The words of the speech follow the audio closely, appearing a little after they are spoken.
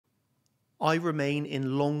I remain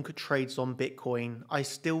in long trades on Bitcoin. I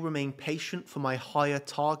still remain patient for my higher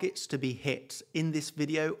targets to be hit. In this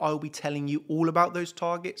video, I'll be telling you all about those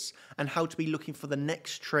targets and how to be looking for the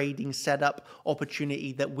next trading setup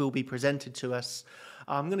opportunity that will be presented to us.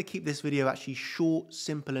 I'm going to keep this video actually short,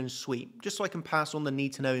 simple and sweet, just so I can pass on the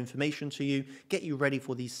need to know information to you, get you ready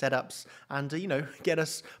for these setups and, get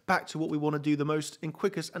us back to what we want to do the most in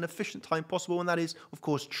quickest and efficient time possible. And that is, of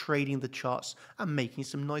course, trading the charts and making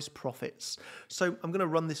some nice profits. So I'm going to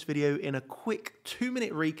run this video in a quick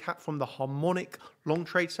 2-minute recap from the harmonic long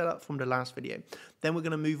trade setup from the last video. Then we're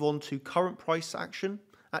going to move on to current price action,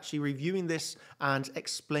 actually reviewing this and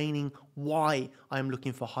explaining why I'm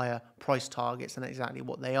looking for higher price targets and exactly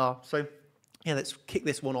what they are. So yeah, let's kick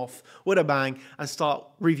this one off with a bang and start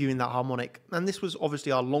reviewing that harmonic. And this was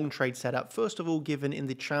obviously our long trade setup, first of all given in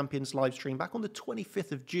the Champions live stream back on the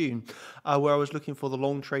 25th of June, where I was looking for the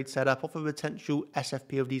long trade setup off a potential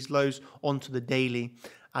SFP of these lows onto the daily.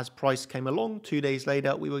 As price came along 2 days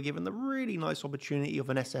later, we were given the really nice opportunity of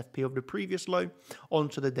an SFP of the previous low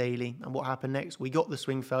onto the daily. And what happened next? We got the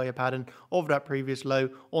swing failure pattern of that previous low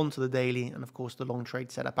onto the daily. And of course, the long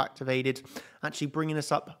trade setup activated, actually bringing us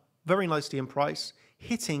up very nicely in price,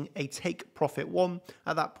 hitting a take profit one.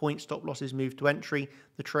 At that point, stop losses move to entry.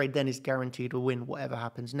 The trade then is guaranteed to win whatever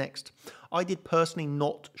happens next. I did personally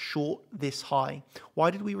not short this high. Why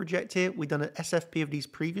did we reject here? We've done an SFP of these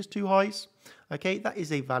previous two highs. Okay, that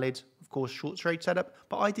is a valid, of course, short trade setup,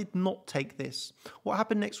 but I did not take this. What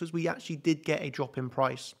happened next was we actually did get a drop in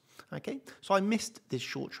price. Okay, so I missed this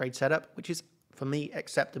short trade setup, which is, for me,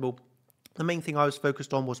 acceptable. The main thing I was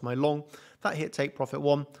focused on was my long. That hit take profit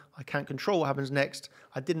one. I can't control what happens next.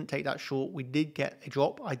 I didn't take that short. We did get a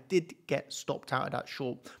drop. I did get stopped out of that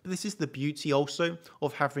short. But this is the beauty also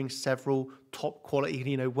of having several top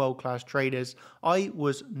quality, world-class traders. I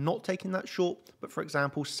was not taking that short, but for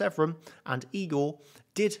example, Severin and Igor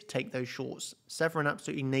did take those shorts. Severin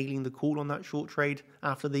absolutely nailing the call on that short trade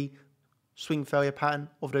after the swing failure pattern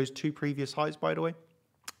of those two previous highs, by the way.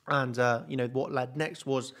 And, what led next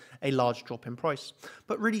was a large drop in price.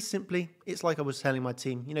 But really simply, it's like I was telling my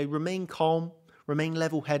team, remain calm, remain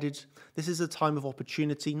level-headed. This is a time of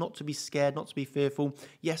opportunity, not to be scared, not to be fearful.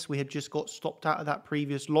 Yes, we had just got stopped out of that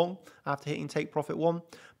previous long after hitting take profit one,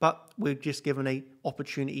 but we're just given a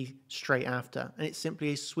opportunity straight after. And it's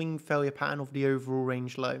simply a swing failure pattern of the overall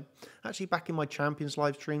range low. Actually, back in my Champions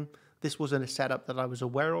live stream, this wasn't a setup that I was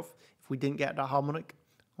aware of. If we didn't get that harmonic,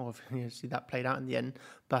 see that played out in the end,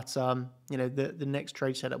 but the next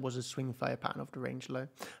trade setup was a swing failure pattern of the range low,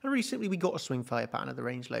 and really simply we got a swing failure pattern of the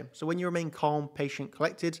range low. So when you remain calm, patient,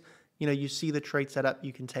 collected, you see the trade setup,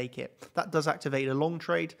 you can take it. That does activate a long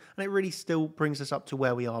trade, and it really still brings us up to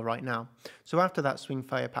where we are right now. So after that swing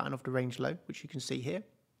failure pattern of the range low, which you can see here,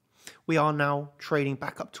 we are now trading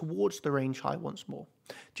back up towards the range high once more.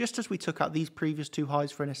 Just as we took out these previous two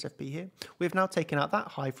highs for an SFP here, we have now taken out that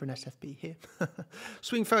high for an SFP here.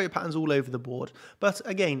 Swing failure patterns all over the board. But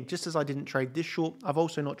again, just as I didn't trade this short, I've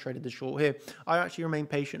also not traded the short here. I actually remain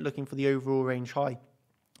patient looking for the overall range high.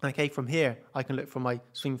 Okay, from here, I can look for my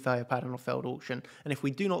swing failure pattern or failed auction. And if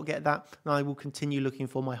we do not get that, then I will continue looking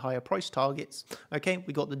for my higher price targets. Okay,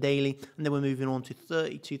 we got the daily, and then we're moving on to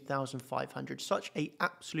 32,500. Such a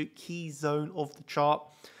absolute key zone of the chart.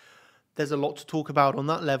 There's a lot to talk about on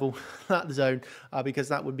that level, that zone, because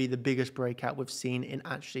that would be the biggest breakout we've seen in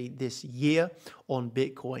actually this year on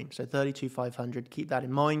Bitcoin. So 32,500, keep that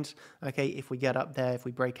in mind. Okay, if we get up there, if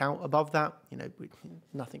we break out above that,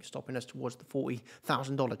 nothing's stopping us towards the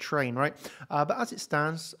 $40,000 train, right? But as it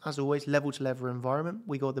stands, as always, level to level environment,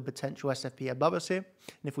 we got the potential SFP above us here.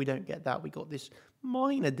 And if we don't get that, we got this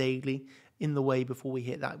minor daily in the way before we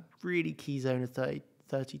hit that really key zone of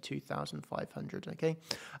 32,500. Okay,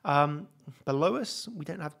 below us we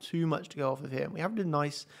don't have too much to go off of here. We have a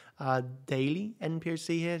nice daily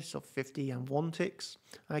NPOC here, so 50 and 1 ticks.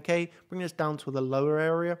 Okay, bringing us down to the lower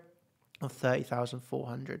area of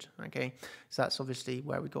 30,400. Okay, so that's obviously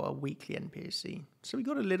where we got a weekly NPOC. So we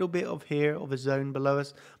got a little bit of here of a zone below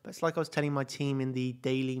us, but it's like I was telling my team in the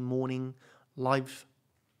daily morning live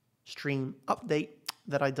stream update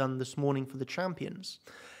that I done this morning for the Champions.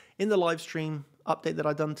 In the live stream update that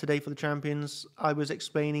I done today for the Champions, I was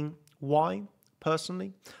explaining why,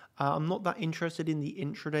 personally, I'm not that interested in the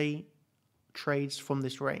intraday trades from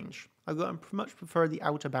this range. I much prefer the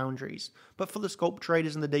outer boundaries. But for the scalp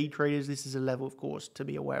traders and the day traders, this is a level, of course, to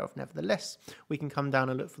be aware of. Nevertheless, we can come down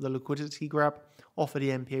and look for the liquidity grab, offer the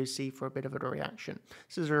MPOC for a bit of a reaction.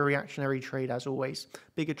 This is a reactionary trade, as always.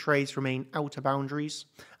 Bigger trades remain outer boundaries,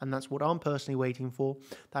 and that's what I'm personally waiting for.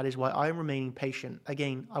 That is why I'm remaining patient.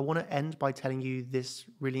 Again, I want to end by telling you this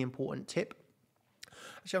really important tip.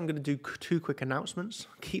 Actually, I'm going to do two quick announcements.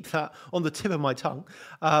 Keep that on the tip of my tongue.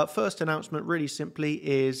 First announcement, really simply,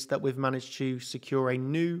 is that we've managed to secure a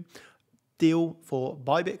new deal for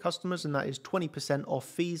Bybit customers, and that is 20% off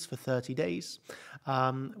fees for 30 days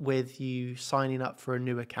with you signing up for a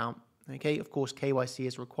new account. Okay, of course, KYC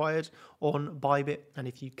is required on Bybit, and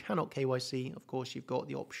if you cannot KYC, of course, you've got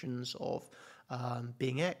the options of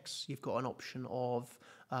being X, you've got an option of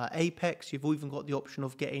Apex, you've even got the option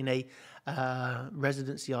of getting a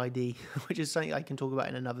residency ID, which is something I can talk about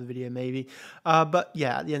in another video maybe. But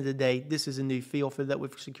yeah, at the end of the day, this is a new fee offer that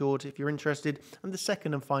we've secured if you're interested. And the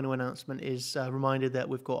second and final announcement is a reminder that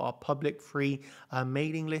we've got our public free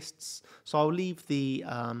mailing lists. So I'll leave the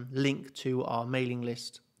link to our mailing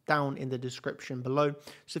list down in the description below.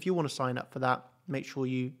 So if you want to sign up for that, make sure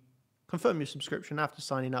you confirm your subscription after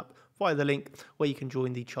signing up via the link where you can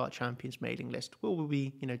join the Chart Champions mailing list, where we'll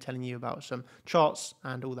be, telling you about some charts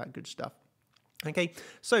and all that good stuff. Okay,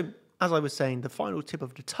 so as I was saying, the final tip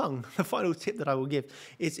of the tongue, the final tip that I will give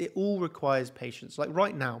is it all requires patience. Like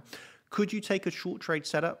right now, could you take a short trade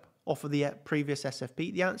setup off of the previous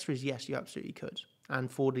SFP? The answer is yes, you absolutely could.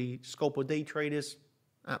 And for the scalp or day traders,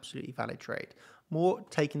 absolutely valid trade. More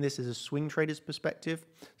taking this as a swing trader's perspective.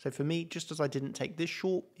 So for me, just as I didn't take this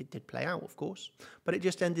short, it did play out, of course, but it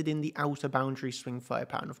just ended in the outer boundary swing fire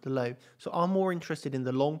pattern of the low. So I'm more interested in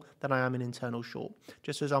the long than I am in internal short,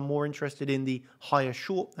 just as I'm more interested in the higher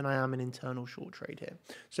short than I am in internal short trade here.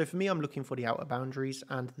 So for me, I'm looking for the outer boundaries,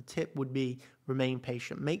 and the tip would be remain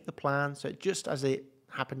patient. Make the plan. So just as it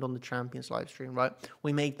happened on the Champions live stream, right?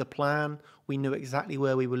 We made the plan. We knew exactly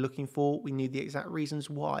where we were looking for. We knew the exact reasons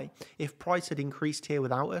why. If price had increased here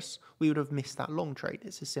without us, we would have missed that long trade.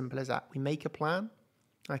 It's as simple as that. We make a plan,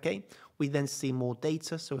 okay? We then see more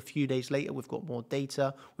data. So a few days later, we've got more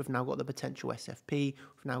data. We've now got the potential SFP.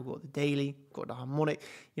 We've now got the daily, got the harmonic.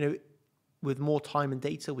 With more time and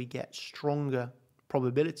data, we get stronger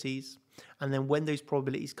probabilities. And then when those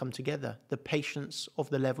probabilities come together, the patience of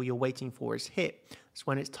the level you're waiting for is hit. It's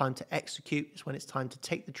when it's time to execute. It's when it's time to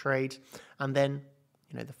take the trade. And then,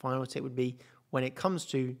 the final tip would be when it comes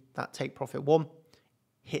to that take profit one,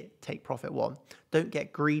 hit take profit one. Don't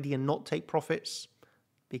get greedy and not take profits,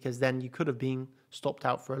 because then you could have been stopped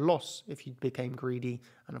out for a loss if you became greedy.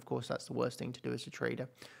 And of course, that's the worst thing to do as a trader.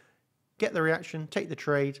 Get the reaction, take the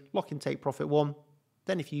trade, lock in take profit one.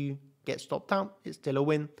 Then if you get stopped out, it's still a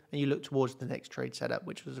win, and you look towards the next trade setup,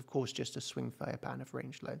 which was of course just a swing fair pattern of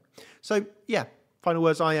range low. So yeah, final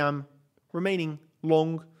words, I am remaining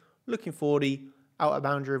long, looking for the outer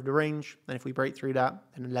boundary of the range, and if we break through that,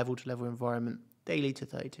 then a level to level environment, daily to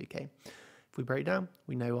 32k. If we break down,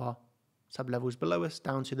 we know our sub levels below us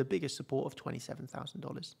down to the biggest support of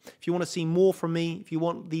 $27,000. If you want to see more from me, if you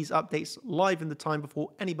want these updates live in the time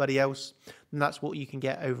before anybody else, then that's what you can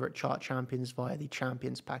get over at Chart Champions via the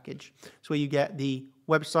Champions package. It's where you get the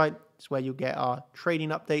website, it's where you'll get our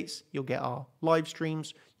trading updates, you'll get our live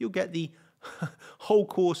streams, you'll get the whole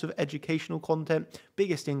course of educational content,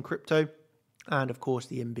 biggest in crypto, and of course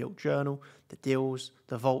the inbuilt journal, the deals,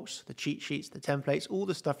 the vaults, the cheat sheets, the templates, all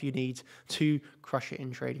the stuff you need to crush it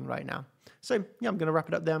in trading right now. So yeah, I'm going to wrap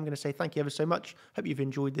it up there. I'm going to say thank you ever so much. Hope you've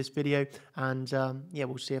enjoyed this video, and yeah,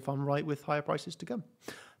 we'll see if I'm right with higher prices to come.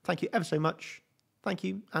 Thank you ever so much. Thank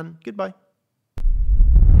you and goodbye.